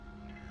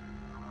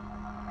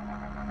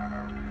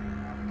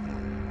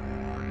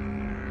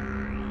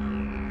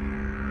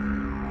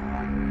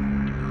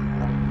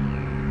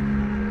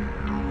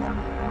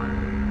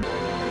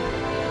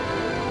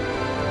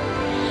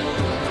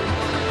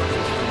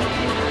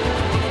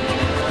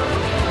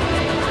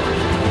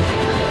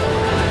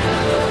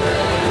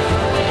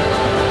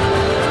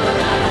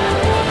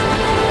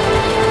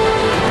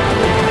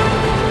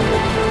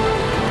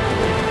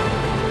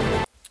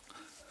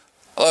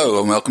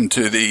Hello and welcome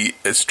to the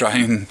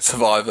Australian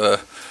Survivor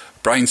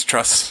Brains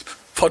Trust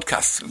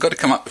podcast. We've got to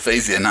come up with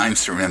easier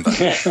names to remember.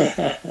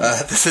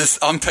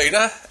 I'm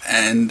Peter,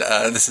 and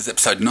this is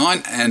episode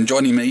 9, and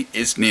joining me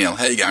is Neil.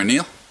 How you going,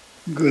 Neil?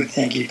 Good,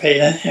 thank you,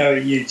 Peter. How are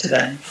you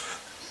today?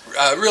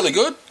 Really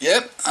good,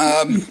 yep.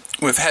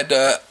 We've had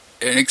an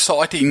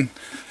exciting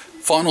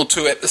final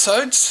 2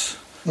 episodes.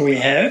 We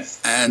have.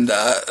 And,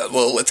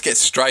 let's get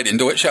straight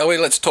into it, shall we?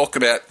 Let's talk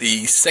about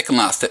the second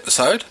last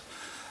episode.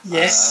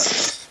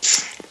 Yes.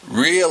 A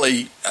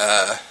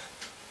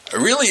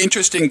really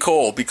interesting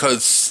call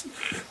because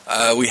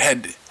we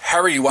had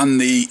Harry won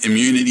the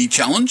immunity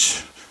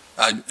challenge.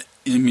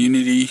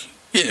 Immunity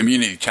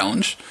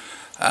challenge.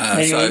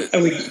 Hang on.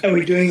 Are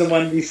we doing the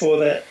one before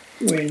that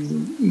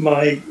when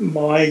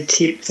my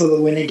tip for the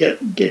winner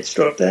gets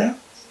dropped out?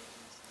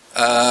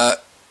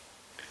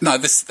 No,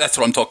 that's what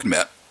I'm talking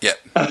about. Yep.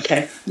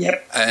 Okay.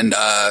 Yep. And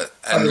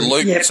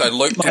Luke. Yep. So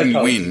Luke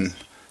didn't win.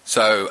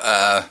 So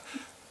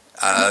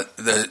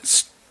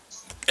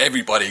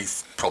everybody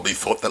probably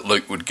thought that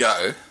Luke would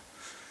go.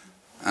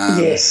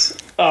 Yes.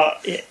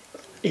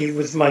 He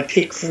was my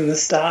pick from the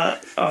start.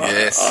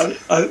 Yes.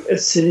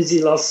 As soon as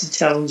he lost the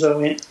challenge, I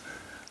went,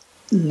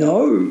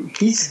 no,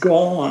 he's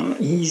gone.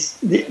 Yes,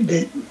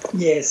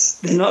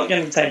 they're not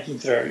going to take him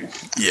through.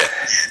 Yeah.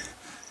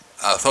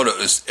 I thought it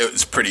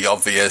was pretty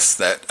obvious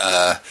that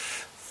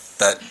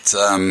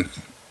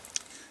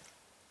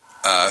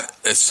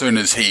as soon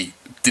as he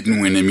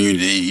didn't win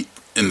immunity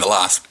in the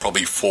last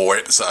probably 4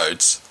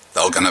 episodes,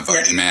 they were going to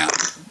vote him out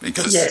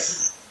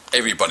because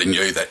everybody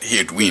knew that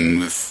he'd win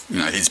with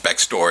his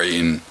backstory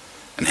and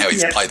how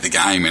he's played the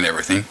game and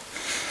everything.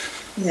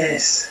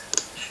 Yes.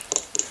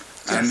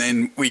 And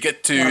then we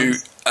get to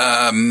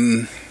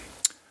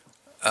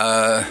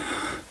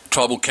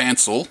Tribal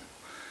Council,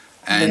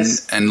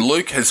 and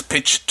Luke has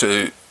pitched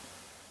to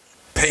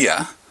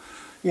Pia.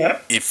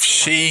 Yep. If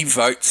she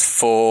votes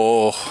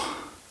for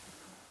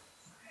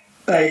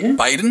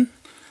Baden,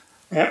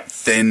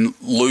 then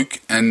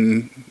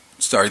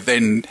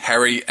then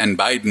Harry and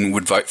Baden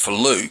would vote for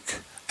Luke,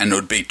 and it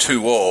would be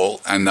 2-2,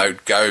 and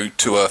they'd go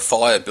to a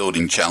fire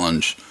building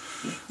challenge,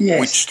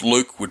 which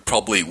Luke would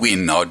probably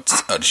win, I'd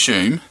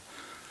assume.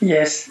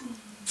 Yes.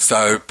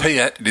 So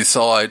Pia had to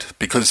decide,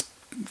 because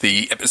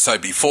the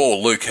episode before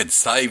Luke had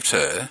saved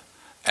her,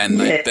 and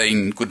they'd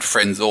been good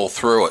friends all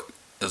through it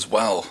as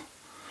well.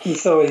 He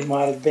thought he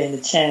might have been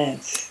a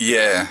chance.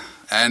 Yeah,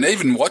 and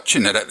even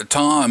watching it at the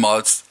time,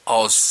 I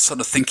was sort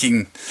of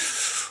thinking,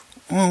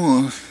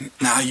 oh,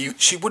 no,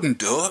 she wouldn't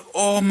do it,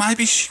 or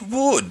maybe she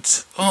would.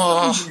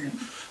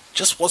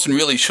 Just wasn't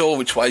really sure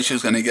which way she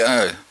was going to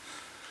go.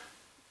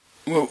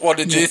 Well, what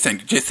did you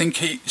think? Did you think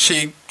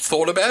she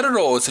thought about it,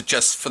 or was it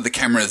just for the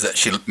cameras that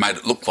she made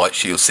it look like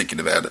she was thinking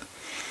about it?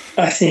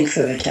 I think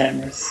for the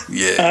cameras.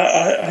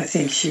 Yeah. I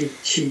think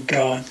she'd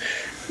gone.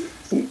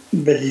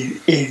 But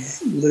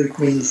if Luke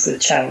wins the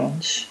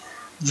challenge,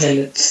 then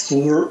it's 3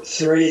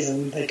 of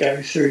them that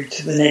go through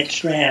to the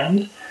next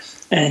round.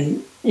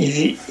 And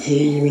if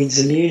he wins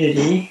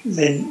immunity,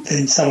 then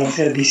someone's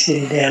going to be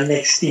sitting down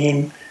next to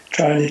him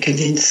trying to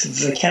convince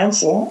the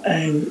council,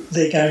 and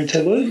they're going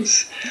to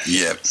lose.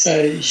 Yeah.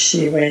 So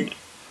she went,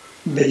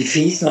 but if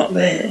he's not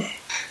there,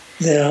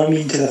 then I'm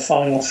into the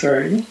final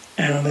 3,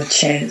 and I'm a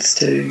chance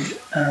to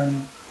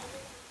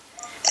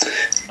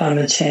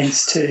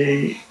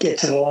get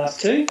to the last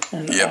 2,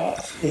 and I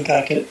think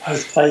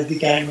I've played the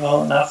game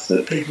well enough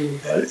that people will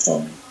vote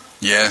for me.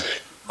 Yeah,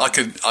 I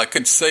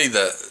could see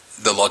the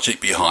logic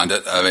behind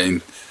it. I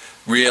mean,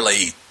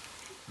 really,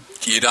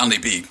 you'd only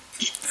be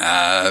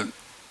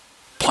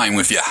playing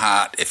with your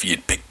heart if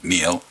you'd pick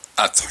Luke.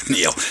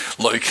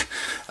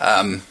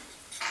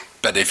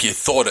 But if you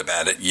thought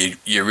about it,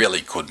 you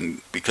really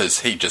couldn't, because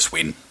he'd just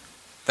win.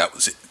 That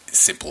was a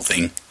simple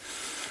thing.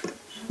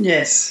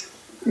 Yes.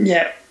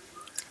 Yeah.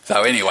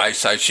 So anyway,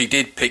 so she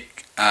did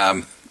pick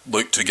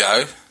Luke to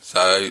go.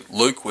 So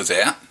Luke was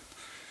out,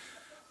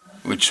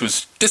 which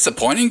was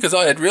disappointing because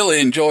I had really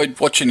enjoyed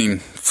watching him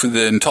for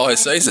the entire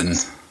season.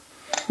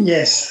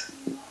 Yes.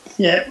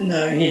 Yeah,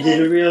 no, he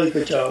did a really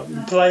good job. He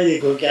played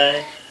a good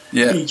game.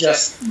 Yeah. He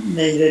just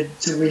needed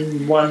to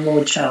win one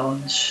more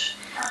challenge.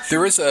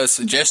 There is a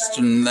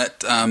suggestion that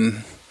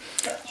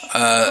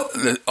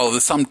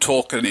there's some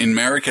talk in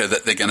America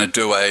that they're going to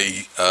do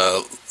a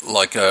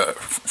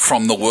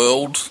from the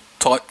world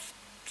type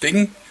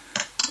thing.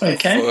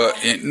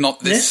 Okay. Not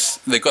this.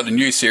 Yeah. They've got a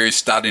new series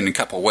starting in a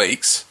couple of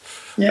weeks.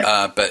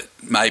 Yeah. But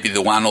maybe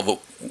the one or the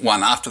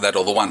one after that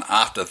or the one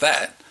after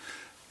that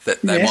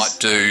they might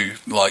do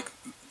like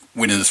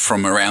winners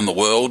from around the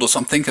world or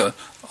something.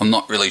 I'm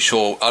not really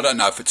sure. I don't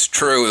know if it's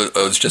true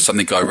or it's just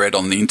something I read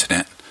on the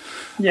internet.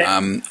 Yeah.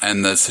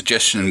 And the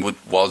suggestion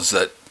was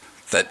that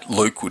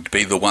Luke would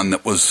be the one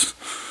that was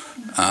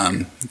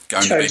going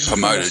to be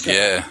promoted.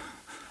 Yeah.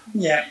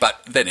 Yeah.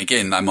 But then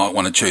again, they might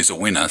want to choose a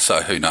winner,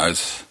 so who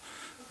knows?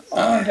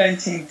 I don't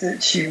think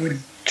that she would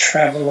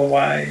travel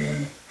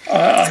away.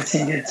 I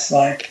think it's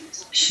like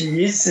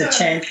she is the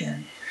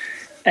champion,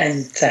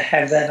 and to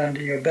have that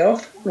under your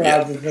belt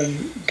rather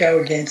than go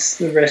against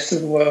the rest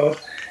of the world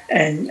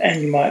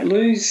and you might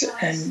lose,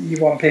 and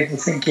you want people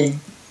thinking,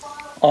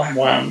 I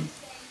won.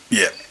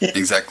 Yeah,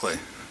 exactly.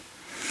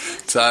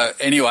 So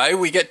anyway,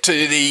 we get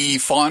to the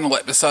final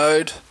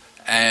episode,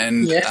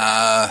 and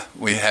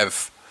we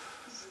have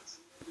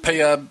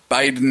Pia,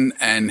 Baden,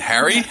 and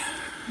Harry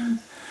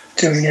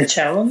doing a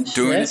challenge.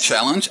 A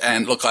challenge,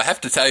 and look, I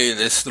have to tell you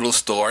this little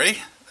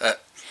story.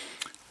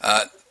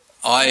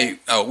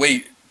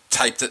 We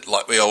taped it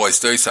like we always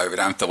do, so we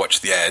don't have to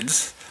watch the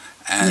ads.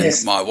 And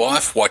my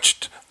wife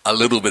watched a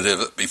little bit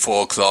of it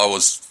before because I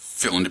was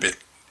feeling a bit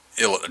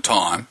ill at the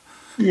time.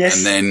 Yes.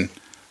 And then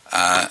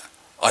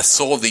I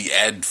saw the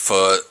ad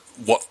for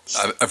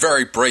a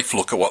very brief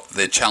look at what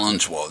their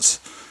challenge was.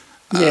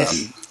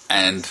 Yes.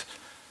 And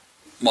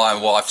my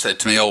wife said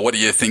to me, "Oh, what do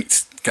you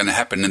think's going to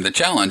happen in the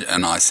challenge?"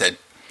 And I said,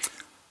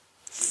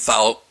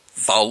 "They'll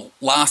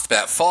last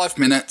about 5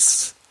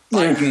 minutes.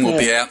 Baden will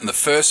be out in the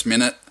first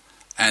minute,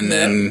 and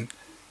then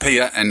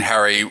Pia and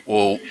Harry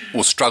will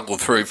struggle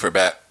through for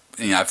about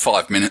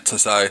 5 minutes or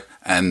so,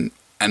 and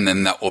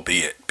then that will be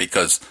it,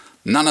 because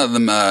none of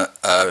them are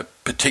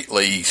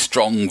particularly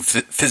strong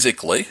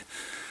physically.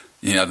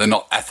 They're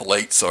not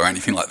athletes or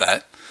anything like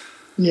that."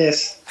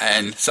 Yes.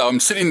 And so I'm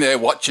sitting there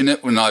watching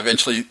it when I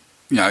eventually,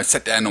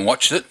 sat down and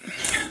watched it.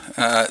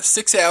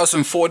 6 hours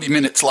and 40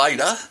 minutes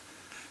later,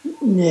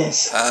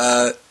 yes,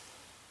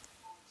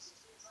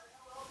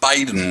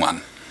 Baden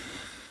won.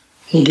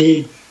 He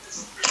did.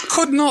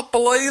 Could not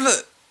believe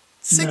it.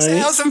 6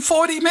 hours and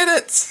 40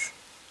 minutes.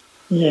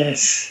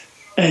 Yes.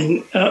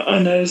 And I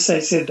noticed they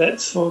said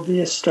that's for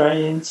the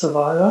Australian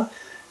Survivor.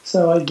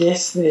 So I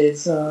guess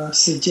there's a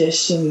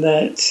suggestion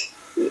that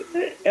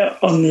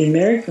on the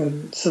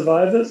American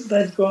Survivor,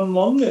 they've gone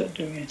longer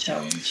doing a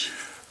challenge.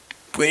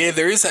 Well, yeah,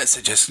 there is that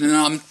suggestion,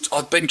 and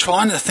I've been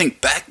trying to think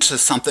back to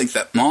something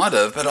that might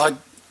have, but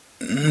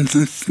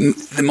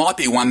there might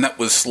be one that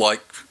was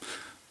like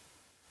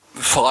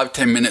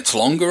 5-10 minutes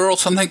longer or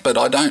something, but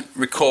I don't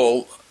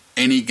recall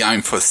any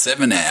going for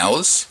 7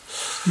 hours.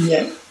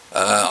 Yeah.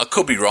 I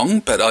could be wrong,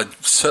 but I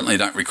certainly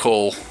don't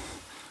recall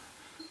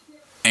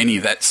any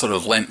of that sort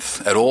of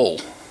length at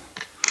all.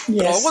 Yes.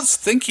 But I was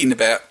thinking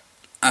about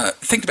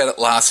it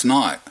last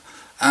night.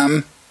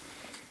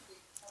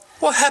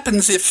 What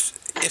happens if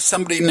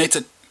somebody needs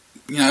a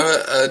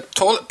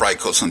toilet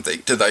break or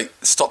something? Do they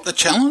stop the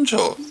challenge,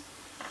 or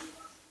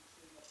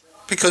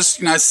because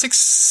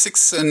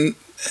 6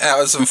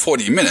 hours and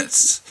 40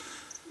 minutes?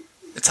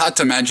 It's hard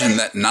to imagine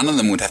that none of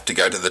them would have to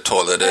go to the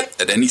toilet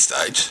at any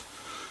stage.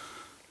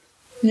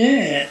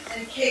 Yeah.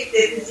 And keep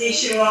their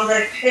position while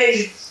they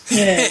pee.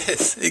 Yeah.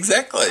 Yes,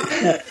 exactly.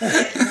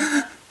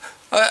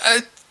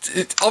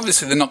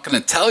 Obviously, they're not going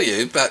to tell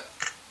you, but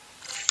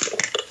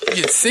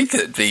you'd think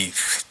they'd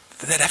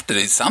have to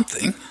do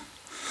something.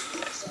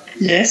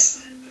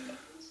 Yes.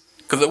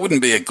 Because it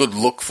wouldn't be a good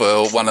look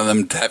for one of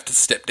them to have to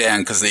step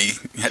down because he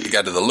had to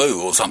go to the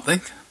loo or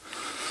something.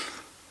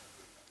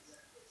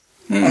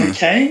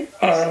 Okay.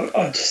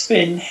 I've just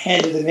been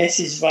handed a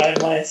message by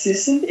my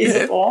assistant. Is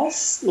it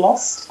lost?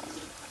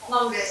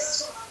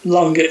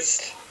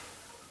 Longest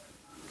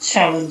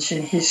challenge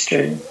in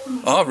history.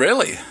 Oh,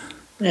 really?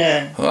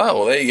 Yeah. Oh,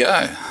 well, there you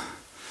go.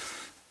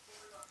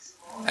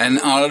 And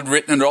I'd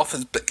written it off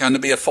as going to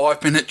be a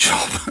 5-minute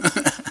job.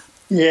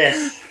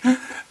 Yes.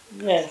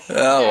 Yes.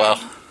 Oh, well.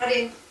 But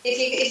if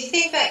you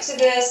think back to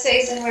the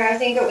season where I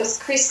think it was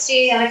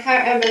Christie, and I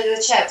can't remember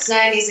the chap's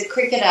name, he's a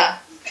cricketer.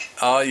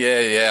 Oh,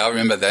 yeah, I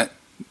remember that.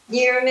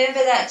 You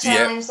remember that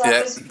challenge?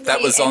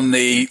 That was on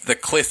the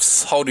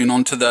cliffs, holding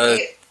on to the...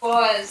 It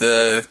was.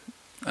 It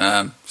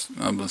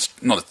was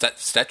not a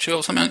statue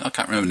or something. I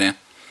can't remember now.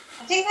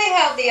 I think they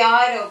held the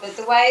idol, but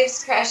the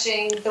waves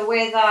crashing, the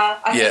weather.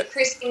 I think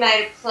Christy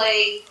made a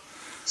plea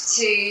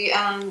to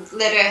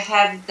let her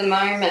have the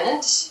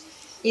moment.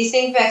 You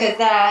think back at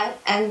that,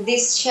 and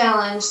this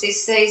challenge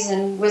this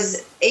season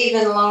was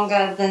even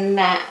longer than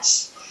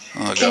that.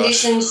 Oh,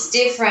 Conditions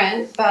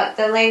different, but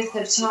the length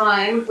of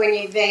time when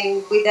you've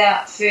been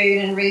without food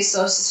and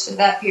resources for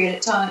that period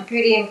of time,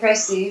 pretty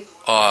impressive.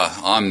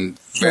 Oh, I'm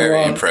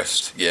very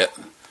impressed. Yeah.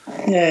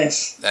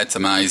 Yes. That's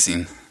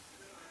amazing.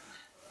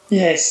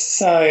 Yes,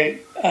 so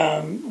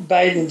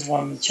Baden's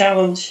won the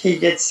challenge. He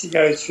gets to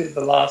go through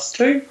the last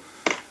two.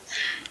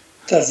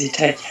 Does he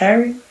take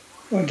Harry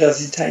or does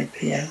he take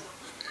Pia?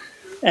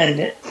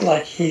 And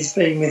he's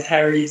been with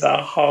Harry the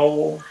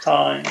whole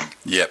time.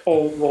 Yep.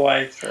 All the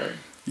way through.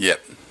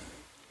 Yep.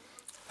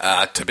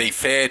 To be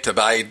fair to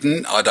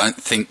Baden, I don't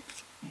think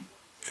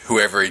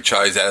whoever he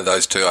chose out of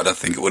those two, I don't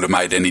think it would have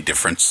made any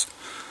difference.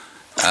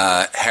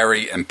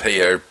 Harry and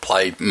Pia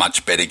played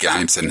much better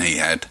games than he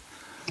had.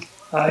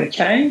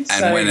 Okay. And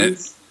so when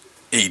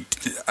he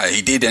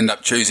did end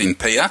up choosing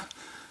Pia,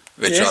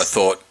 which I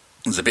thought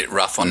was a bit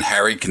rough on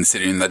Harry,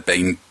 considering they'd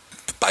been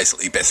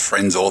basically best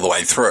friends all the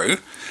way through.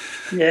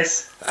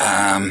 Yes.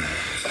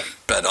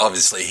 But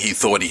obviously he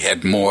thought he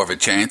had more of a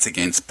chance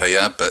against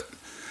Pia, but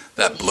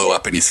that blew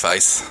up in his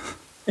face.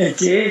 It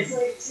did.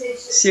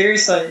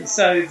 Seriously.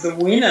 So the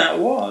winner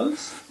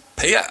was?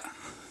 Pia.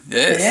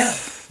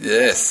 Yes. Yeah.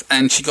 Yes.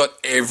 And she got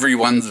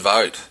everyone's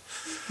vote.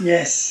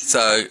 Yes.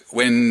 So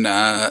when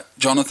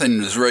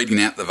Jonathan was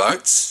reading out the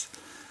votes,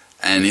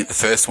 and the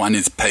first one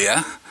is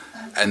Pia,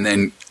 and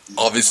then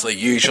obviously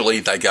usually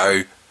they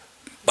go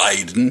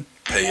Baden,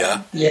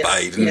 Pia,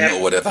 Baden,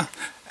 or whatever.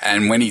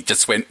 And when he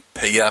just went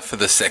Pia for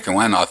the second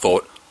one, I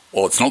thought,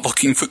 oh, it's not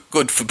looking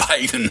good for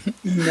Baden.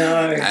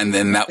 No. And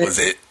then that was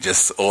it,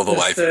 just all the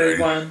way through. Third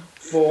one,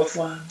 fourth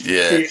one,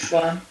 fifth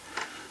one.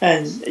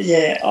 And,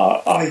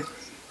 I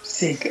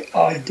think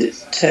I did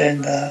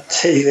turn the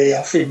TV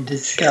off in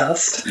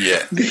disgust.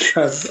 Yeah.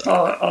 Because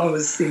I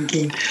was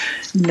thinking,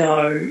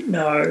 no.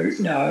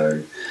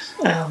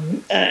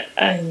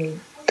 And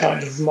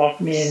kind of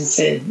mocked me and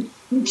said,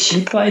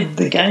 she played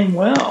the game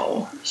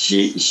well.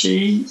 She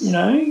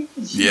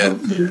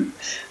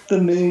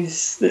the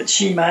moves that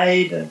she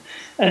made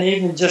and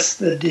even just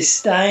the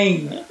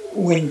disdain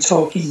when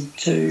talking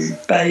to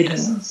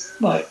Baden,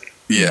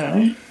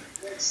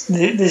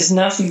 there's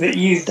nothing that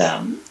you've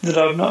done that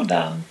I've not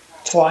done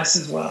twice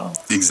as well.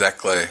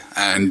 Exactly.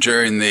 And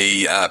during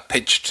the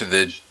pitch to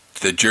the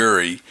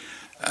jury,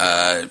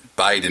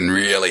 Baden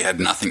really had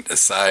nothing to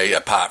say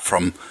apart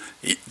from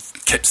he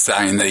kept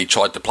saying that he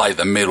tried to play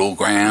the middle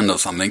ground or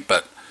something,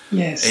 but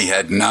he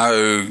had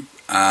no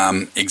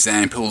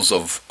examples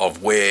of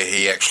where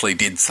he actually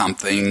did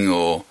something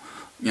or,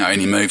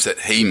 any moves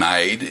that he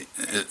made.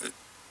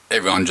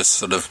 Everyone just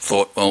sort of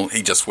thought, well,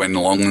 he just went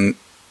along and,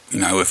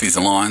 with his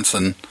alliance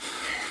and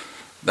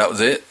that was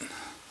it.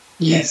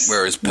 Yes.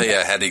 Whereas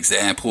Pia had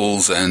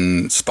examples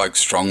and spoke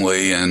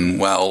strongly and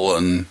well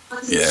and,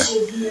 Yes.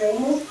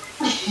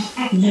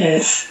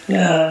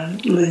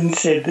 Lynn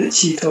said that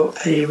she thought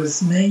Pia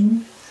was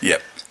mean.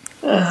 Yep.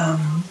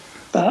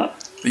 But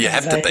you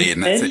have to be in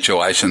that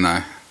situation,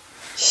 though.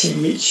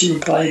 She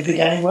played the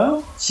game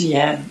well. She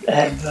had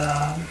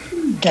the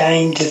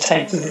game to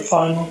take to the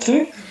final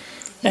too.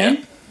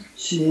 And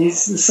she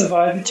is the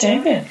Survivor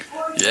champion.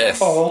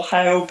 Yes. All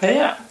hail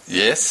Pia.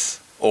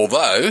 Yes.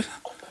 Although,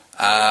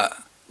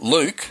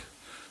 Luke,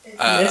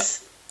 a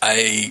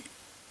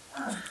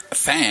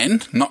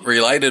fan, not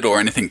related or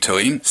anything to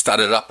him,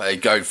 started up a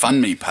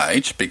GoFundMe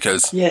page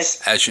because,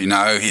 as you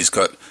know, he's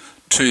got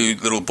 2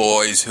 little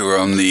boys who are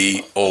on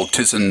the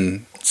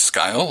autism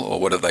scale, or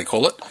what do they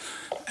call it,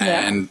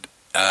 and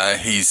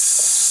he's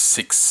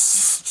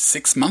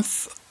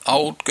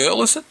 6-month-old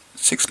girl, is it?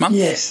 6 months?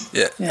 Yes.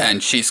 Yeah,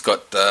 and she's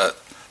got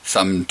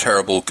some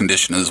terrible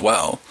condition as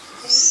well.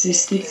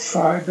 Cystic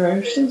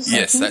fibrosis.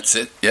 Yes, that's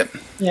it. Yep.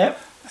 Yep.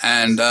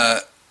 And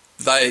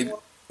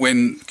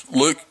when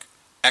Luke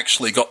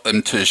actually got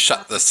them to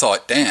shut the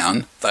site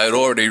down, they had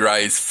already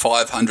raised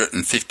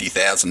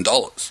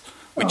 $550,000,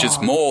 which is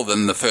more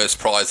than the first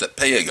prize that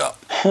Pia got.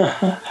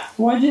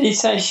 Why did he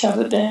say shut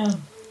it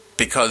down?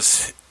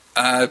 Because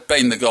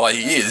being the guy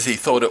he is, he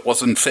thought it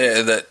wasn't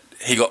fair that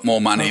he got more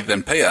money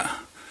than Pia.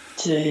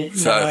 He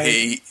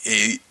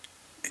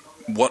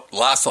what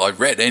last I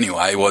read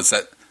anyway was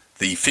that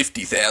the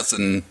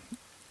 $50,000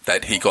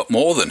 that he got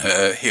more than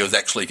her, he was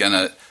actually going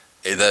to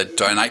either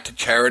donate to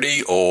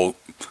charity or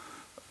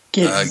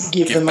give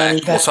the money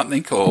back or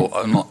something, or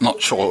I'm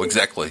not sure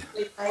exactly.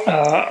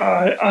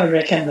 I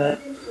reckon that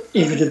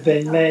if it had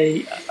been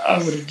me, I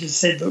would have just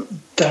said, look,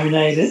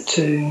 donate it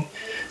to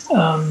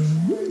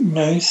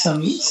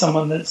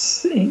someone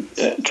that's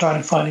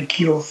trying to find a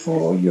cure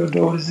for your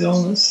daughter's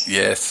illness.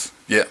 Yes,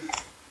 yeah.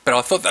 But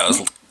I thought that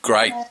was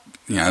great,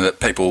 that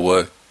people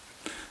were,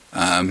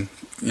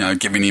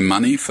 giving him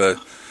money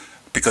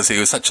because he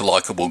was such a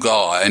likeable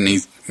guy and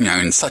he's,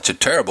 in such a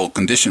terrible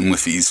condition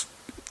with his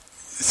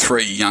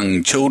 3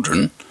 young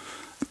children,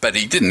 but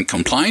he didn't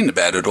complain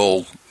about it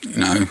all,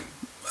 during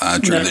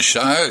the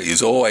show.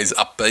 He's always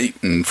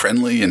upbeat and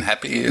friendly and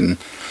happy and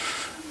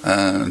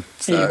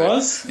he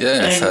was.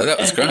 Yeah, so that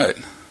was great.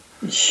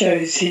 It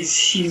shows his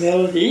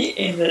humility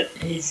in that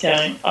he's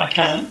going, I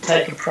can't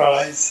take a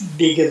prize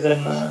bigger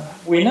than the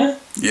winner.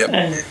 Yep.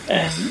 And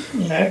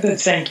but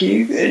thank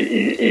you.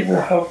 It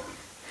will help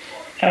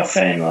our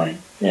family.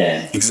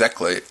 Yeah.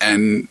 Exactly.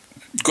 And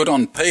good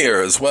on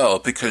Pia as well,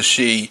 because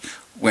she,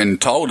 when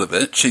told of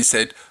it, she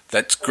said,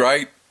 that's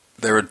great.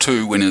 There are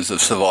 2 winners of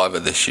Survivor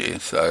this year.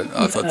 So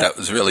I thought that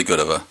was really good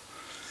of her.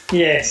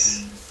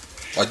 Yes.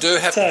 I do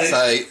have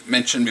to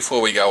mention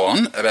before we go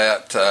on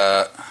about,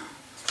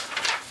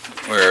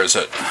 where is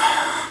it?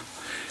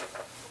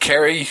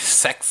 Kerry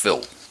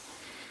Sackville.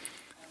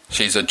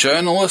 She's a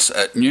journalist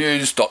at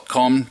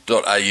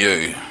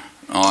news.com.au.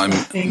 I'm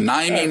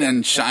naming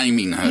and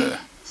shaming her.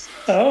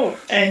 Oh,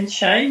 and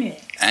shaming.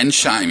 And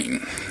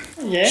shaming.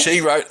 Yeah.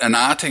 She wrote an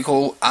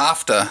article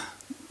after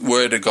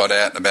word had got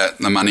out about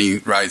the money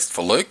raised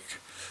for Luke,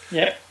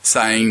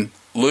 saying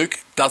Luke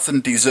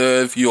doesn't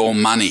deserve your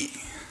money.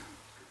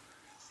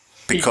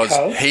 Because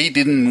he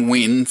didn't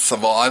win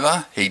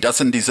Survivor, he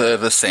doesn't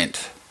deserve a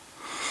cent.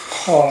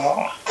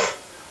 Oh,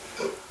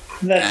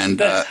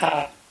 that's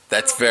hard.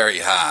 That's very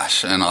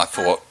harsh. And I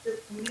thought,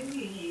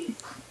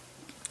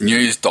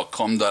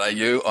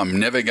 news.com.au, I'm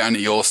never going to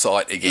your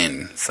site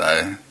again.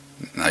 So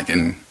they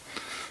can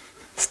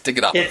stick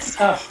it up. It's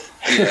tough.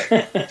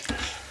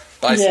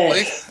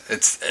 Basically,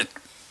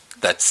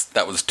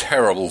 that was a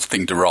terrible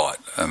thing to write.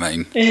 I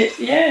mean,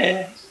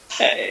 yeah.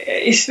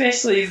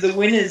 Especially if the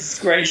winner's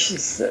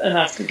gracious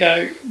enough to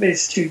go,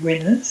 there's two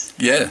winners.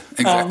 Yeah,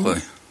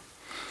 exactly.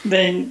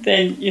 Then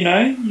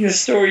your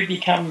story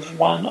becomes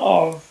one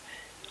of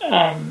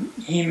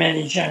him and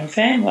his young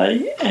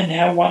family and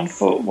how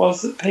wonderful it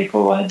was that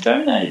people had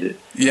donated,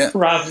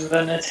 rather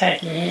than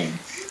attacking him.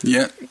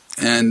 Yeah,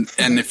 and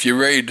if you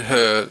read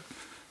her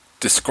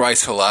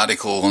disgraceful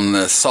article on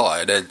the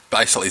side, it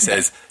basically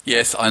says,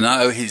 yes, I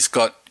know he's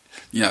got,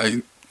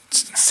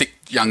 sick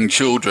young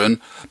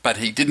children, but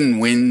he didn't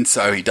win,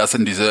 so he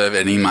doesn't deserve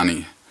any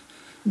money.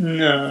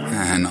 No.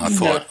 And I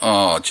thought,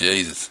 oh,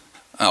 Jesus.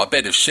 I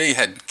bet if she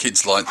had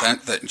kids like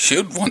that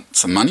she'd want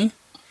some money.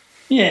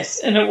 Yes,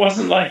 and it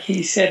wasn't like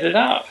he set it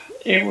up.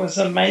 It was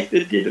a mate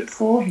that did it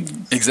for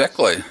him.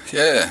 Exactly,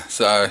 yeah.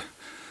 So,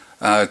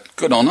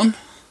 good on him.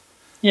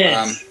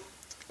 Yes.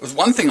 Was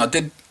one thing I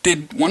did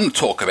want to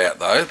talk about,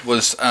 though,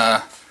 was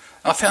I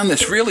found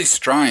this really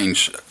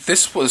strange.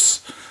 This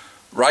was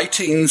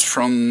ratings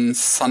from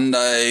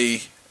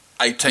Sunday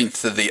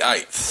 18th to the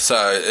 8th,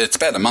 so it's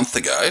about a month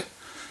ago.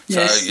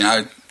 Yes.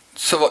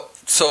 So,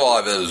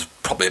 Survivor was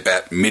probably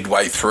about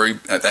midway through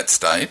at that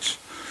stage.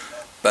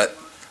 But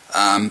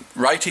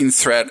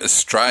ratings throughout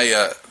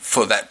Australia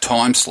for that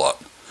time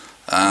slot.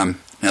 Now,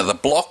 the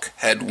block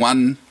had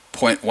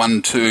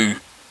 1.12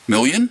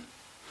 million.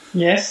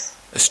 Yes.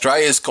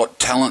 Australia's Got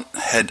Talent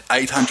had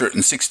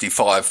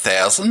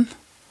 865,000.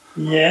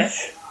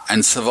 Yes.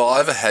 And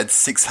Survivor had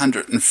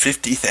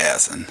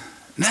 650,000.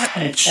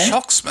 That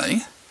shocks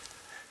me.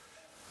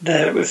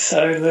 That it was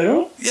so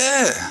little?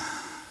 Yeah.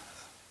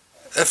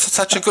 It's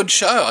such a good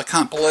show. I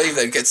can't believe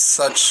they get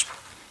such...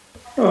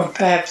 Well,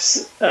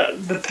 perhaps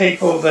the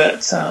people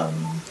that...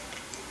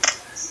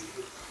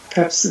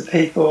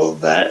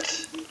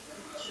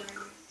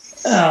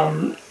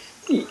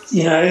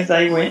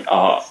 they went,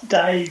 oh,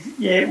 Dave,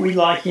 yeah, we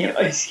like him.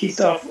 He's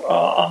kicked off.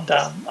 Oh, I'm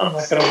done. I'm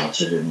not going to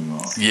watch it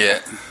anymore. Yeah.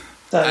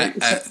 So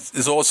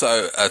there's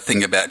also a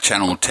thing about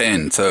Channel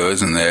 10 too,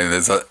 isn't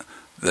there?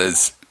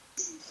 There's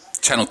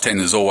Channel 10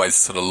 is always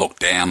sort of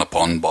looked down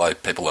upon by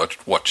people who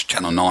watch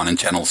Channel 9 and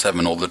Channel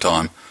 7 all the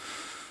time.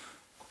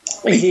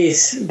 It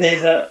is.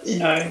 They're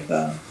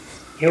the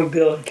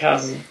hillbilly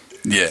cousin.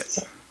 Yeah.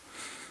 So,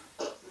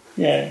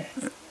 yeah.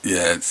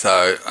 Yeah,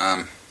 so...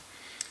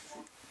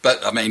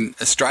 but, I mean,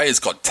 Australia's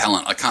Got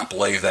Talent. I can't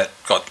believe that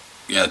got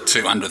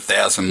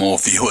 200,000 more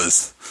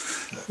viewers.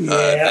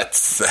 Yeah.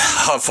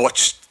 I've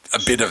watched a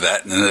bit of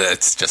that, and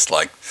it's just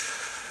like...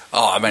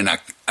 Oh, I mean,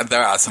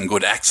 there are some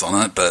good acts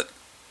on it, but...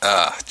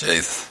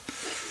 jeez.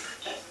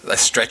 They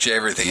stretch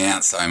everything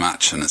out so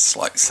much, and it's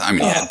like so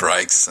many ad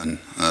breaks. And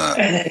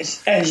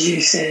as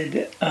you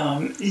said,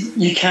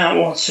 you can't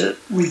watch it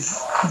with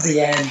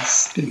the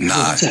ads.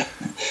 No.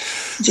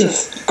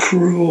 Just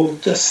cruel,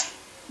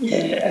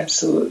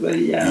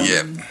 absolutely.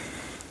 Yep.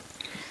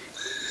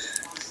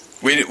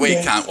 We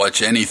can't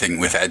watch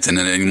anything with ads in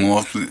it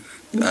anymore.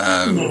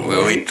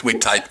 We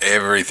tape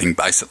everything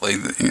basically,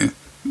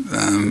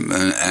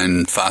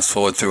 and fast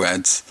forward through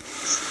ads.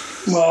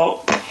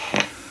 Well,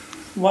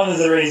 one of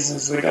the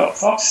reasons we got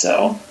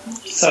Foxtel,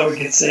 so we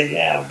could see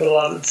our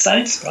beloved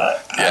Saints play,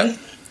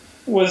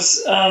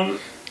 was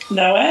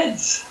no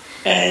ads,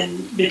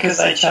 and because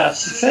they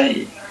charged the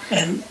fee.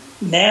 And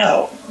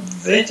now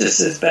they're just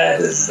as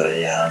bad as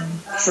the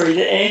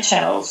free-to-air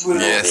channels with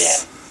all the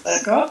ads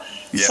they've got.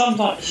 Yep.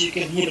 Sometimes you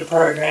can hit a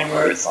program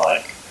where it's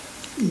like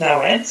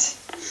no ads.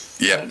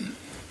 Yep.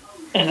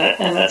 And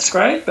that's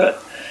great,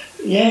 but...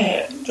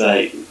 Yeah,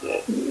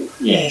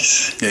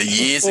 yes. Yeah,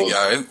 years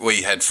ago,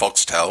 we had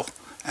Foxtel,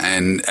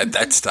 and at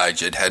that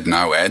stage it had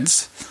no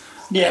ads.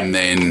 Yeah. And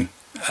then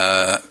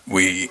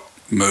we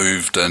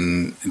moved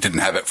and didn't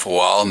have it for a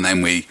while, and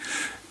then we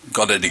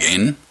got it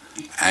again,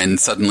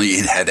 and suddenly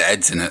it had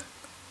ads in it.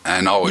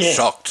 And I was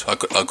shocked. I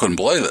couldn't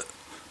believe it.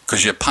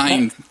 Because you're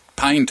paying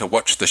to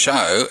watch the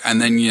show,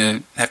 and then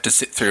you have to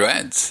sit through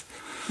ads.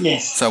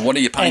 Yes. So what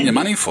are you paying your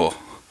money for?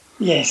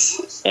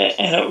 Yes,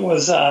 and it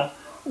was...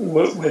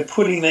 We're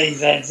putting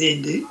these ads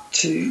in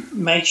to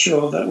make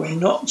sure that we're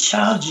not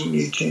charging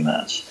you too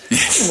much.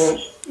 Yes.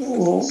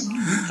 Well,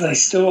 they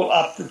still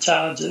up the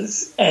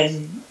charges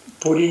and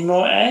put in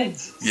more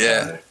ads.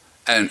 Yeah,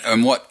 so.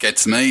 And what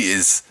gets me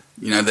is,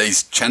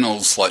 these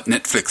channels like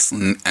Netflix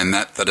and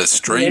that are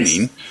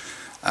streaming,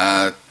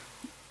 they're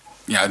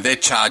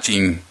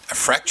charging a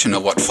fraction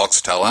of what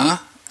Foxtel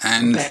are.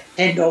 And about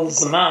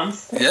 $10 a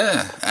month.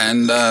 Yeah,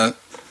 and I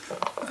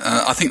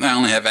think they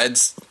only have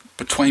ads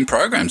between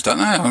programs, don't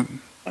they?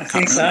 I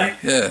think so.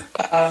 Yeah.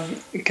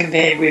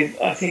 Compared with,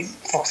 I think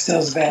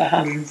Foxtel's about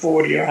 $140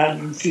 or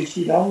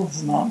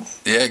 $150 a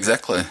month. Yeah,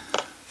 exactly.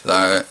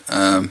 So,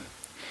 well,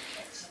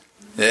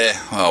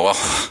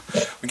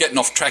 we're getting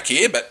off track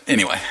here, but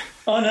anyway.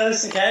 Oh, no,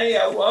 that's okay.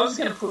 I was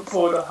going to put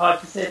forward a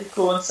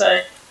hypothetical and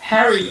say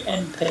Harry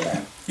and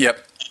Peter.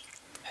 Yep.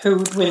 Who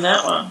would win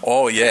that one?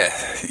 Oh, yeah.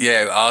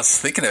 Yeah, I was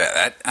thinking about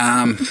that.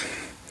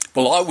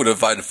 Well, I would have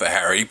voted for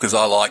Harry because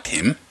I liked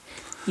him.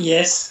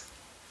 Yes.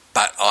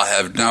 But I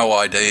have no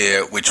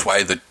idea which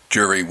way the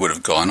jury would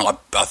have gone. I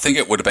think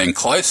it would have been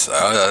close,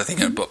 though. I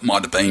think it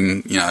might have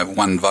been,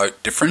 1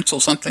 vote difference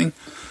or something.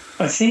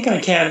 I think I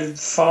counted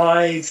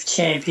 5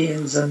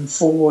 champions and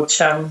 4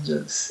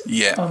 challengers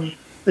on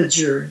the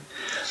jury.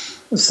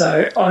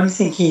 So I'm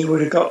thinking he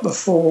would have got the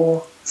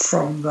 4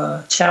 from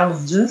the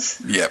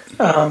challengers. Yep.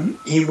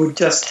 He would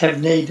just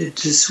have needed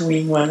to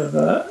swing one of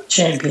the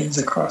champions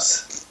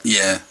across.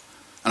 Yeah.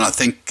 And I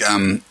think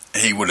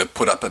he would have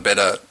put up a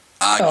better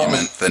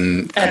argument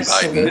than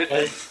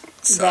Baden.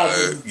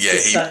 So,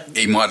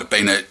 he might have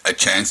been a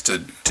chance to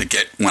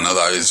get one of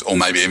those, or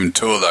maybe even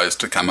 2 of those,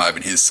 to come over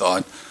to his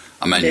side.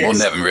 I mean, we'll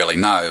never really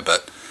know,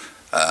 but,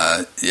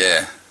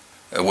 it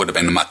would have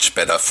been a much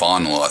better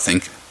final, I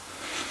think.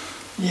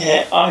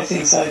 Yeah, I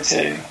think so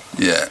too.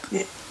 Yeah.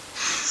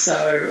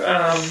 So,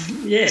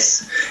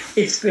 yes,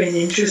 it's been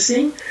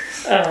interesting.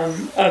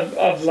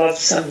 I've loved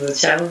some of the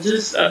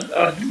challenges.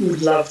 I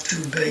would love to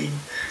have been,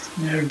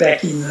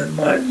 back in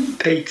my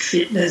peak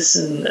fitness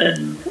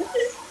and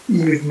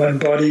with my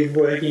body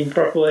working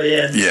properly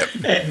and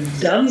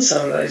done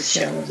some of those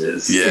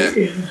challenges. Yeah.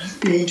 It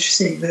would be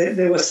interesting.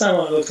 There was some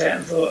I looked at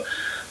and thought,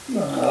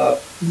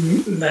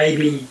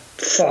 maybe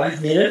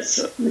 5 minutes,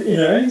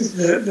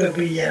 there'll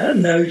be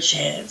no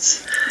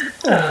chance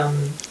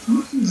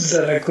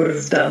that I could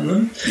have done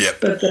them. Yep.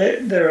 But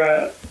there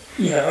are,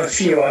 a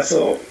few I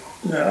thought,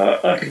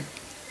 I could,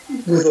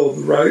 with all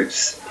the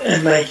ropes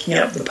and making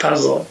up the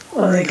puzzle,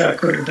 I think I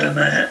could have done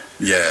that.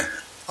 Yeah.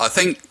 I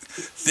think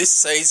this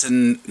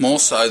season, more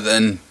so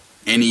than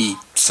any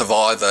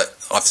Survivor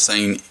I've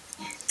seen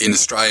in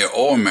Australia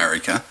or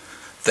America,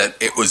 that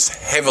it was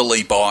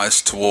heavily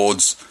biased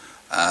towards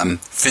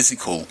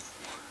physical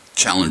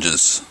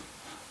challenges,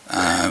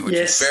 which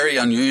is very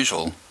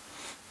unusual.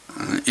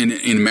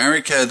 In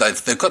America,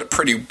 they've got it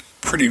pretty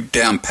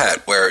down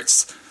pat, where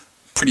it's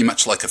pretty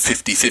much like a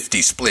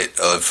 50-50 split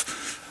of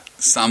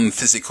some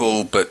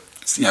physical, but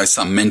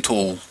some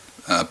mental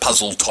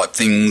puzzle type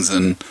things,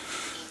 and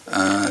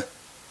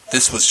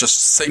this was just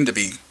seemed to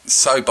be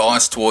so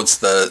biased towards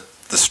the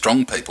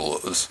strong people.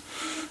 It was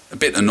a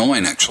bit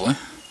annoying, actually.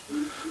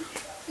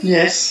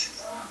 Yes.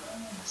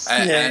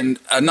 And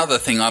another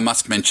thing I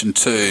must mention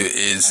too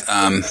is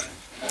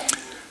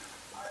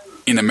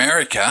in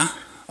America,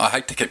 I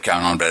hate to keep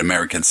going on about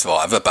American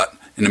Survivor, but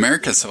in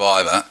American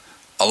Survivor,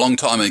 a long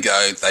time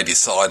ago, they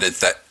decided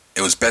that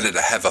it was better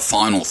to have a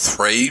final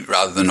 3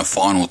 rather than a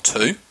final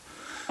 2.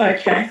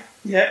 Okay,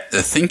 yeah.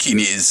 The thinking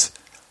is,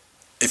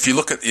 if you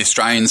look at the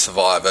Australian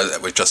Survivor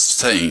that we've just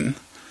seen,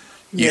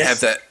 you have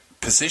that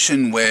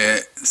position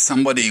where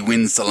somebody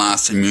wins the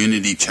last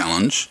immunity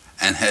challenge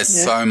and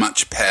has so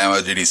much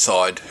power to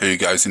decide who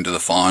goes into the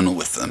final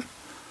with them.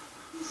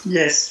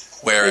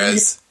 Yes.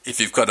 Whereas if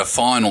you've got a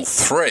final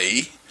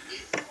 3,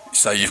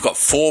 so you've got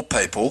 4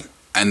 people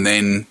and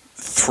then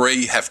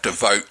 3 have to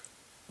vote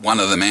one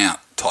of them out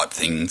type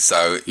thing.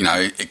 So,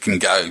 it can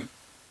go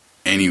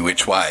any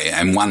which way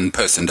and one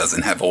person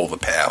doesn't have all the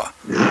power.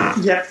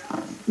 Yep.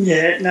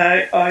 Yeah,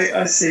 no,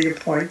 I see your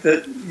point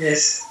that,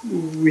 yes,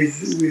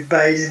 with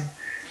Baden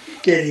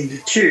getting to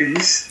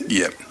choose,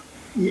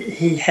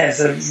 he has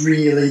a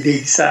really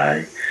big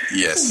say.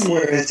 Yes.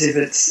 Whereas if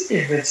it's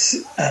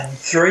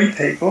 3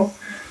 people,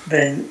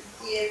 then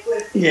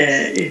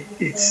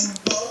it's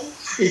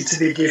a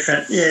bit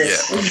different.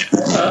 Yes.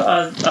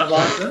 I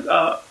like it.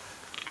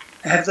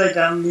 Have they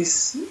done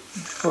this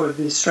for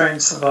the Australian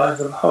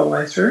Survivor the whole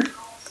way through?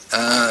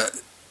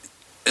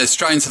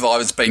 Australian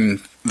Survivor's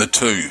been the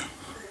 2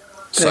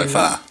 so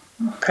far.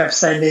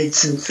 Perhaps they need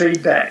some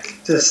feedback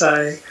to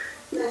say,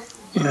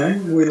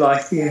 we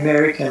like the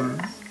American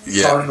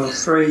final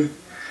 3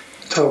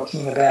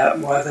 talking about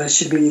why they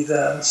should be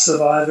the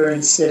Survivor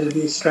instead of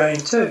the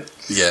Australian 2.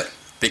 Yeah,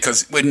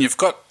 because when you've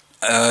got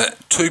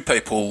 2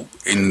 people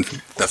in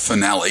the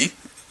finale,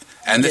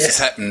 and this has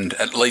happened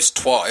at least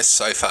twice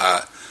so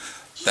far,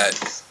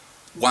 that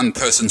one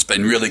person's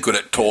been really good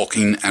at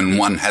talking and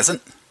one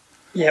hasn't.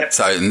 Yep.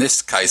 So in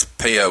this case,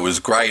 Pia was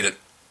great at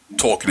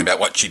talking about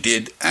what she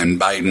did and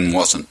Baden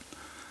wasn't.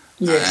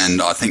 Yes.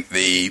 And I think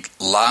the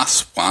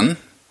last one,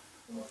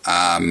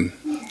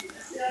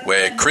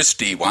 where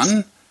Christy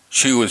won,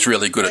 she was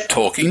really good at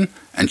talking,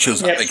 and she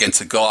was up against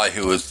a guy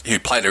who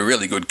played a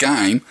really good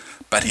game,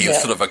 but he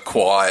was sort of a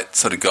quiet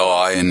sort of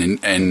guy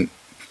and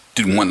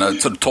didn't want to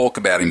sort of talk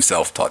about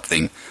himself type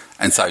thing.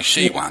 And so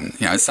she won.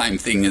 Same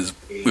thing as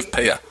with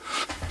Pia.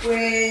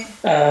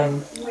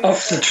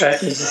 Off the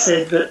track, as you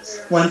said, but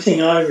one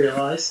thing I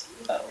realised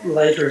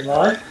later in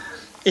life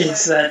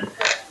is that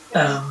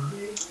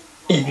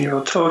if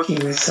you're talking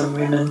with some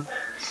women,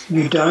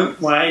 you don't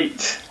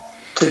wait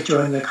to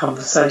join the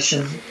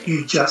conversation,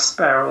 you just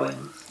barrel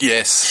in.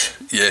 Yes,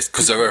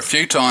 because there were a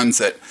few times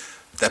that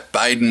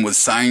Baden was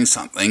saying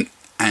something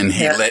and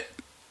he let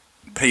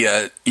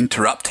Pia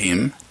interrupt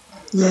him.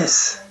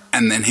 Yes.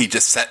 And then he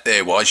just sat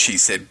there while she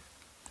said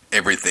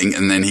everything,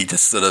 and then he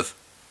just sort of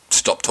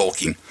stopped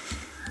talking.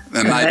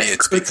 And maybe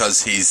it's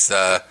because he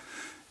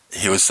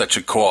was such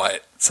a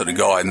quiet sort of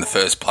guy in the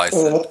first place.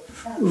 Or,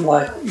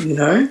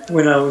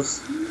 when I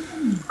was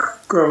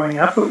growing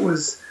up, it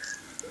was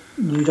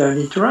you don't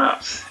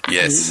interrupt.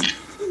 Yes.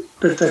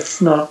 But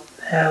that's not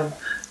how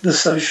the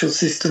social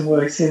system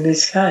works in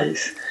this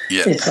case.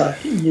 Yeah. It's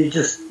like you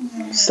just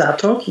start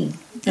talking,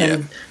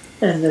 and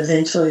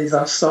eventually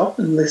they'll stop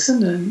and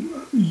listen, and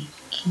you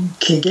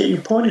can get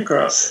your point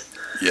across.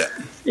 Yeah.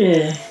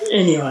 Yeah.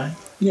 Anyway,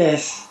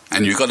 yes.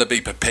 And you've got to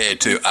be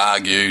prepared to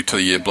argue till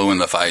you're blue in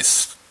the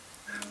face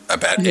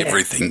about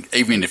everything,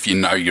 even if you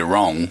know you're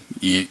wrong.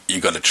 You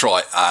got to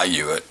try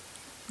argue it.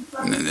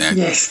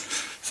 Yes.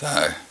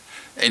 So,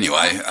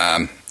 anyway,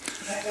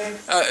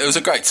 it was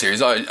a great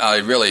series. I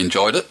really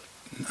enjoyed it.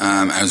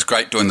 It was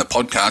great doing the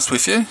podcast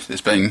with you.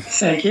 It's been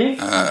Thank you.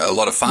 A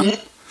lot of fun. Yeah.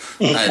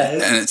 Okay.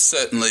 And it's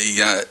certainly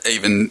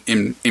even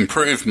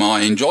improved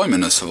my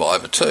enjoyment of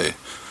Survivor too.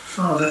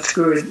 Oh, that's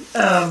good.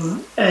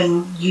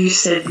 And you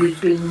said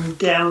you'd been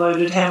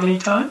downloaded how many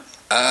times?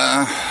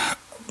 I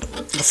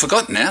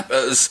forgot now.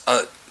 It was,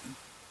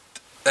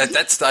 at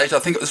that stage, I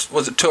think it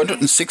was it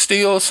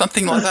 260 or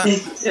something like that?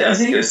 I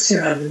think it was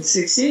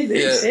 260 that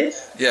you said.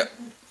 Yeah.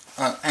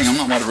 Hang on,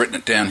 I might have written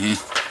it down here.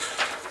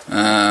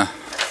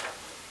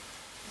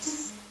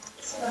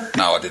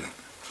 No, I didn't.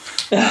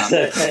 That's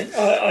okay.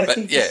 I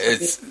think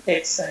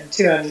it's saying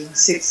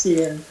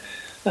 260, and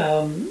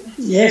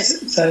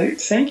yes. So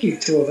thank you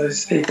to all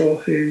those people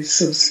who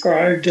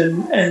subscribed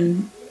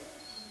and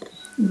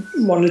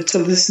wanted to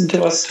listen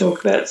to us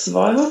talk about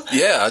Survivor.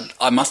 Yeah,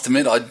 I must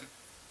admit I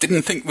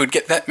didn't think we'd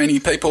get that many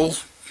people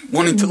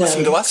wanting to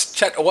listen to us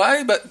chat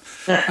away, but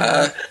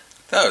no,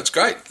 it's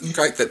great.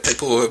 Great that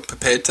people were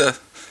prepared to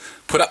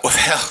put up with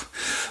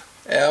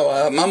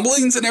our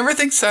mumblings and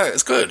everything. So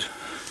it's good.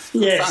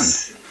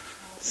 Yes. Fun.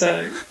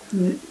 So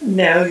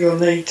now you'll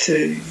need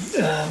to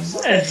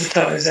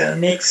advertise our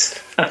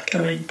next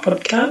upcoming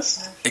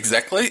podcast.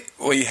 Exactly.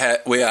 We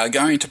are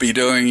going to be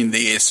doing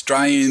the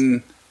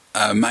Australian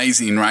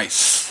Amazing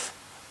Race,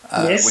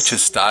 which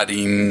is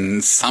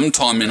starting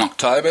sometime in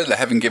October. They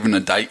haven't given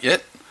a date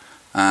yet,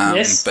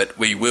 but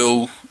we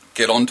will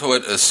get onto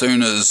it as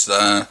soon as.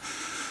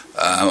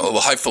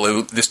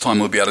 Hopefully this time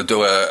we'll be able to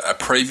do a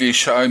preview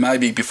show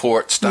maybe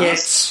before it starts.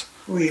 Yes,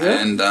 we will.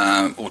 And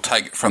we'll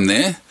take it from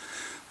there.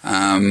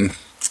 And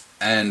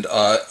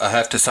I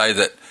have to say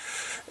that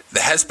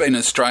there has been an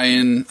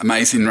Australian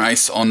Amazing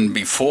Race on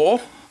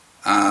before,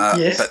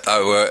 but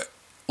they were,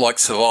 like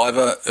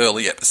Survivor,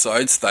 early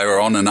episodes, they were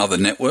on another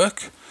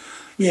network.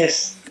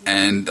 Yes.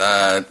 And,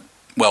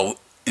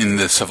 in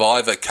the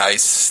Survivor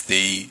case,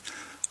 the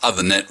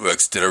other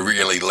networks did a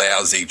really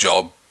lousy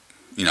job,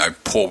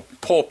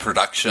 poor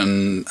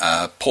production,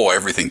 poor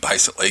everything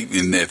basically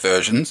in their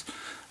versions.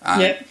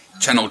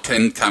 Channel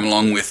 10 came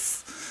along with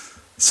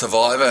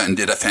Survivor and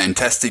did a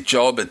fantastic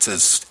job. It's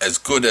as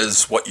good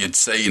as what you'd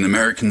see in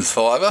American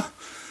Survivor.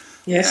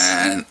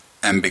 Yes.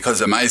 And because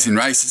Amazing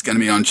Race is going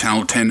to be on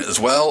Channel 10 as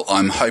well,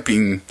 I'm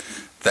hoping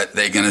that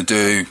they're going to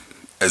do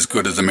as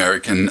good as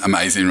American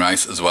Amazing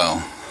Race as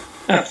well.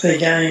 Up their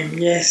game,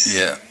 yes.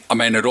 Yeah. I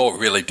mean, it all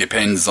really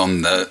depends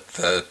on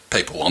the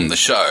people on the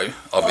show,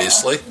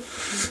 obviously.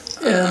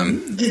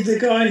 Did the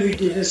guy who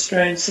did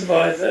Australian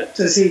Survivor,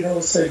 does he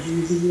also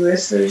do the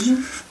US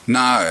version?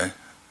 No.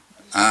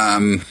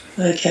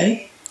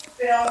 Okay.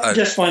 I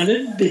just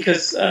wondered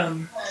because,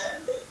 and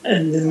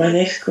then my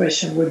next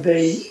question would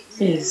be,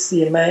 is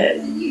the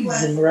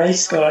Amazing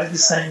Race guy the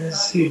same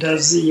as who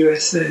does the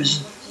US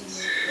version?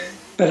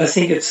 But I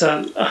think it's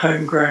a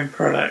homegrown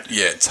product.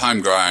 Yeah, it's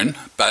homegrown.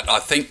 But I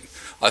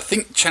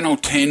think Channel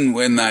 10,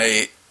 when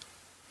they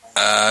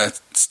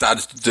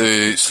started to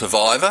do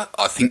Survivor,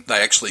 I think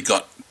they actually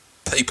got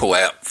people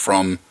out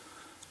from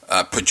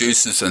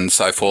producers and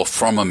so forth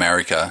from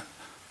America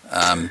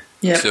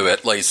to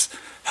at least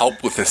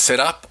help with the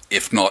setup,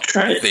 if not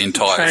the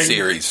entire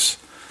series.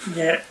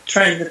 Yeah,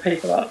 train the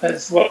people up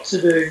as what to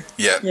do.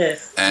 Yeah.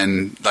 Yes.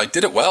 And they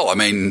did it well. I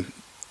mean,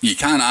 you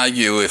can't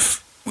argue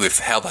with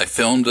how they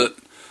filmed it.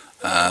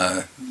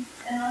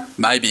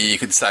 Maybe you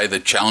could say the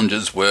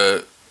challenges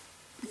were,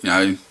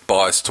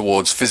 biased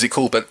towards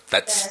physical, but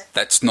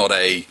that's not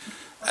a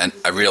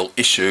real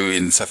issue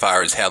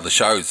insofar as how the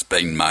show's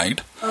been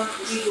made.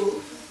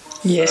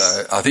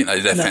 Yes. I think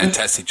they did a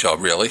fantastic job,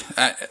 really.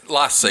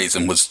 Last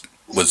season was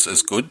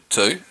as good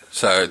too,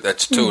 so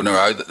that's 2 in a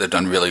row that they've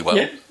done really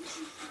well.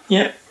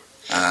 Yeah.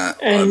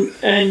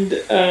 And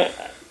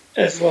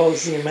as well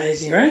as the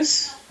Amazing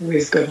Race,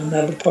 we've got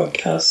another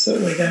podcast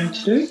that we're going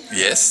to do.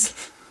 Yes.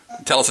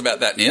 Tell us about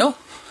that, Neil.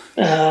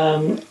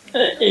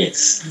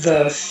 It's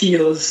the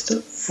Fearless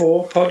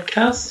 4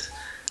 podcast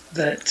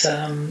that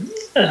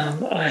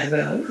I have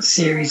a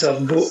series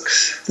of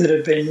books that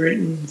have been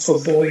written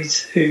for boys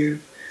who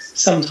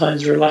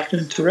sometimes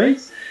reluctant to read,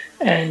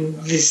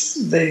 and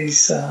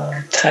these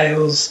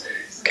tales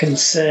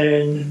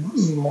concern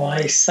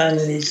my son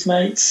and his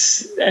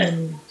mates,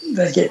 and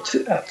they get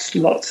up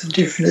to lots of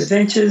different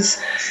adventures,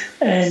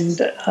 and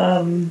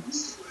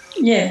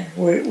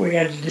we're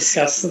going to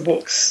discuss the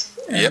books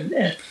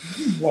and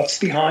what's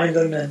behind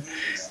them, and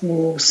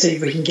we'll see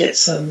if we can get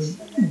some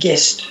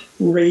guest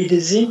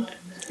readers in.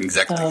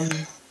 Exactly.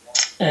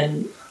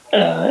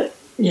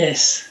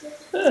 Yes.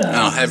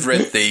 I have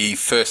read the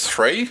first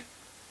 3.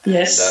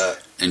 Yes. And,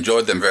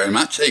 enjoyed them very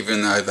much,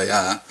 even though they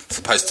are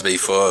supposed to be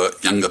for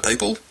younger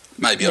people.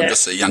 Maybe I'm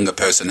just a younger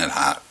person at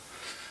heart.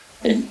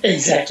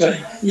 Exactly.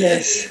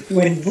 Yes.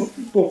 When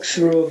books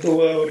rule the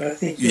world, I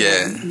think.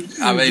 Yeah.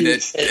 I mean,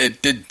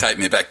 it did take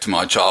me back to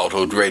my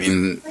childhood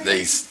reading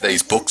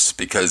these books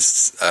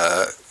because,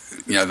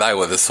 they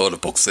were the sort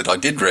of books that I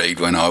did read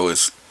when I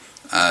was,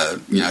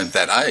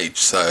 that age.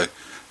 So,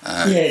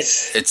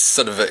 yes. It's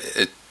sort of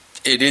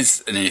it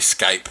is an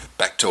escape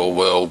back to a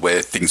world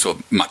where things were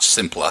much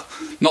simpler.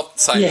 Not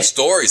saying the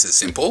stories are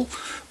simple,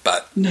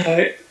 but,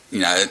 no.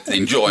 The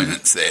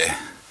enjoyment's there.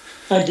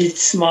 I did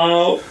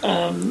smile.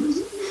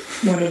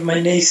 One of my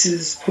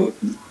nieces put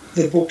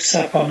the books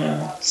up on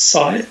a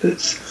site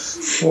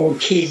that's for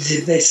kids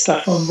if they're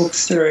stuck on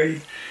books to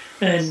read.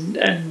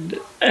 And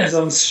as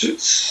I'm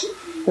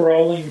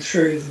scrolling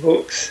through the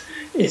books,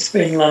 it's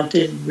been lumped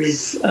in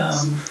with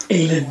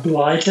Enid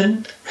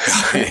Blyton,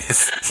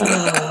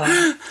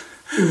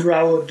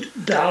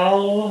 Roald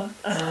Dahl,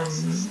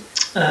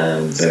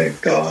 the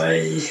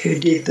guy who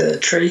did the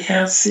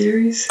Treehouse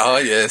series. Oh,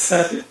 yes.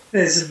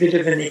 There's a bit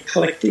of an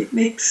eclectic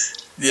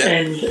mix. Yeah.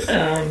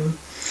 And,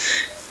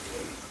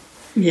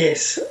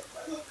 yes.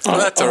 Well,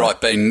 that's all right,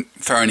 being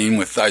thrown in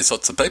with those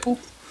sorts of people.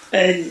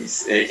 It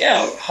is,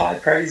 high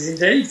praise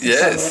indeed.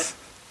 Yes.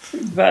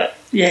 But,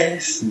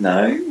 yes,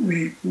 no,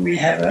 we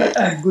have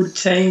a good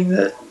team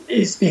that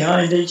is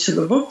behind each of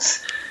the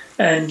books.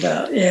 And,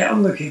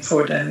 I'm looking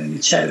forward to having a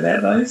chat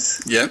about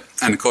those. Yeah,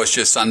 and, of course,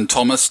 your son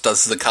Thomas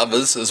does the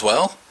covers as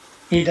well.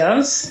 He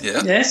does,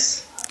 yeah.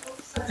 Yes.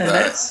 And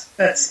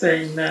that's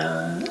been,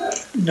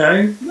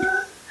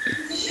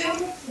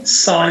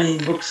 signing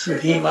books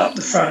with him up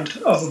the front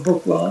of a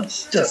book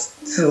launch just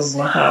fills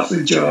my heart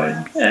with joy.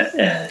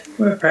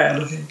 We're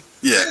proud of him.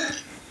 Yeah.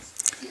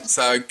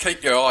 So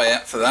keep your eye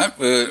out for that.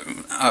 The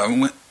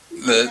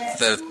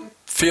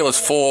Fearless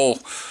 4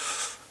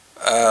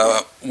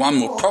 one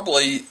will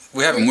probably,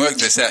 we haven't worked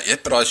this out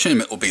yet, but I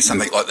assume it will be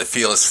something like the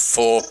Fearless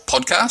 4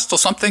 podcast or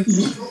something.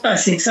 I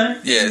think so.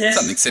 Yeah, yes.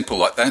 Something simple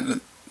like that.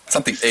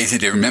 Something easy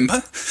to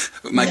remember.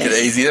 Make it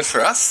easier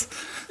for us.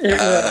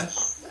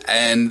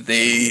 And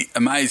the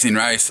Amazing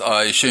Race,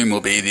 I assume,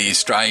 will be the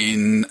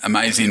Australian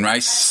Amazing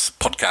Race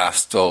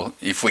podcast, or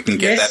if we can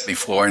get that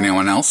before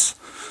anyone else.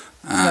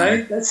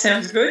 No, that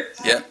sounds good.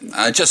 Yeah,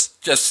 just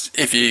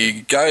if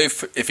you're going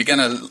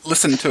to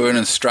listen to an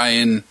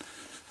Australian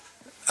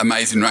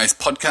Amazing Race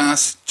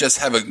podcast, just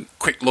have a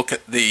quick look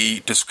at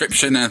the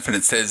description, and if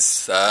it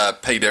says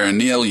Peter and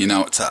Neil, you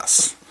know it's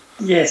us.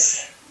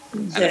 Yes.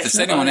 And if it's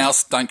anyone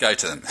else, don't go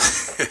to them.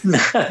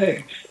 No.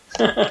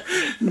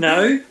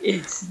 No,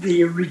 it's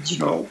the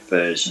original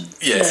version.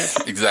 Yes,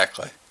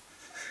 exactly.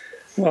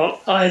 Well,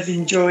 I've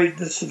enjoyed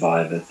The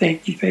Survivor.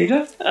 Thank you,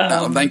 Peter.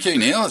 Thank you,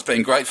 Neil. It's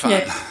been great fun.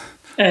 Yeah.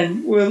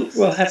 And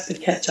we'll have to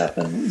catch up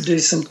and do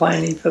some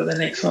planning for the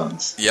next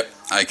ones. Yep,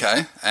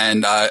 okay.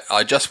 And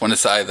I just want to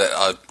say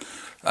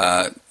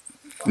that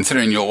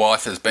considering your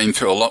wife has been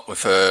through a lot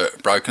with her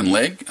broken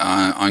leg,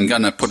 I'm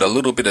going to put a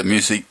little bit of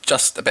music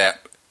just about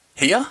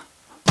here.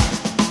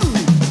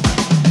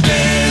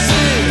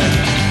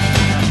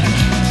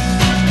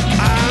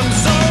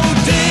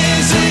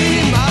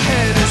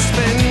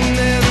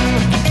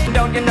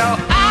 Don't you know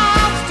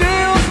I'm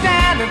still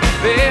standing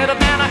better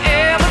than I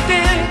ever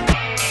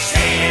did?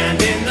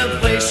 Stand in the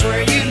place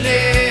where you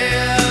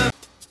live.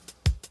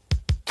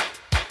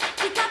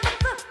 We got the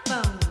foot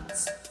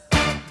bones.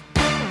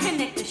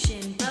 Connect the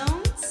shin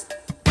bones.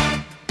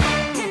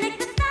 Connect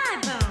the thigh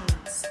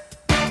bones.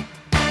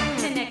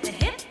 Connect the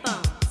hip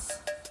bones.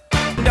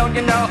 Don't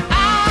you know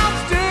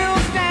I'm still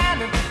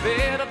standing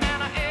better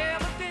than I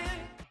ever did?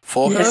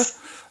 For her.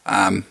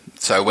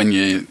 So when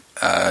you,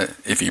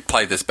 if you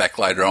play this back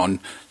later on,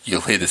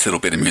 you'll hear this little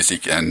bit of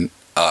music, and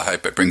I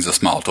hope it brings a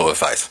smile to her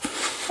face.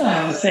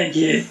 Oh, thank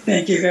you.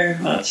 Thank you very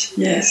much.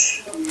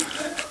 Yes.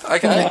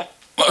 Okay. Right.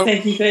 Well,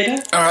 thank you,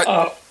 Peter. All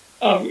right.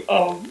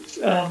 I'll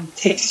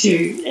text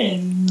you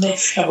in the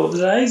next couple of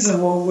days,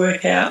 and we'll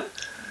work out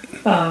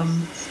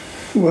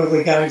where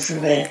we're going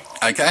from there.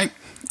 Okay.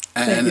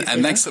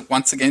 And thanks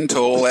once again to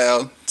all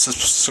our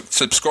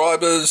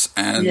subscribers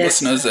and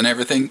listeners and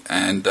everything,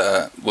 and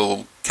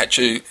we'll catch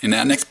you in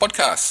our next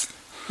podcast.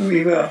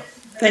 We will.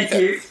 Thank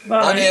you.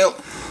 Bye. Bye, Neil.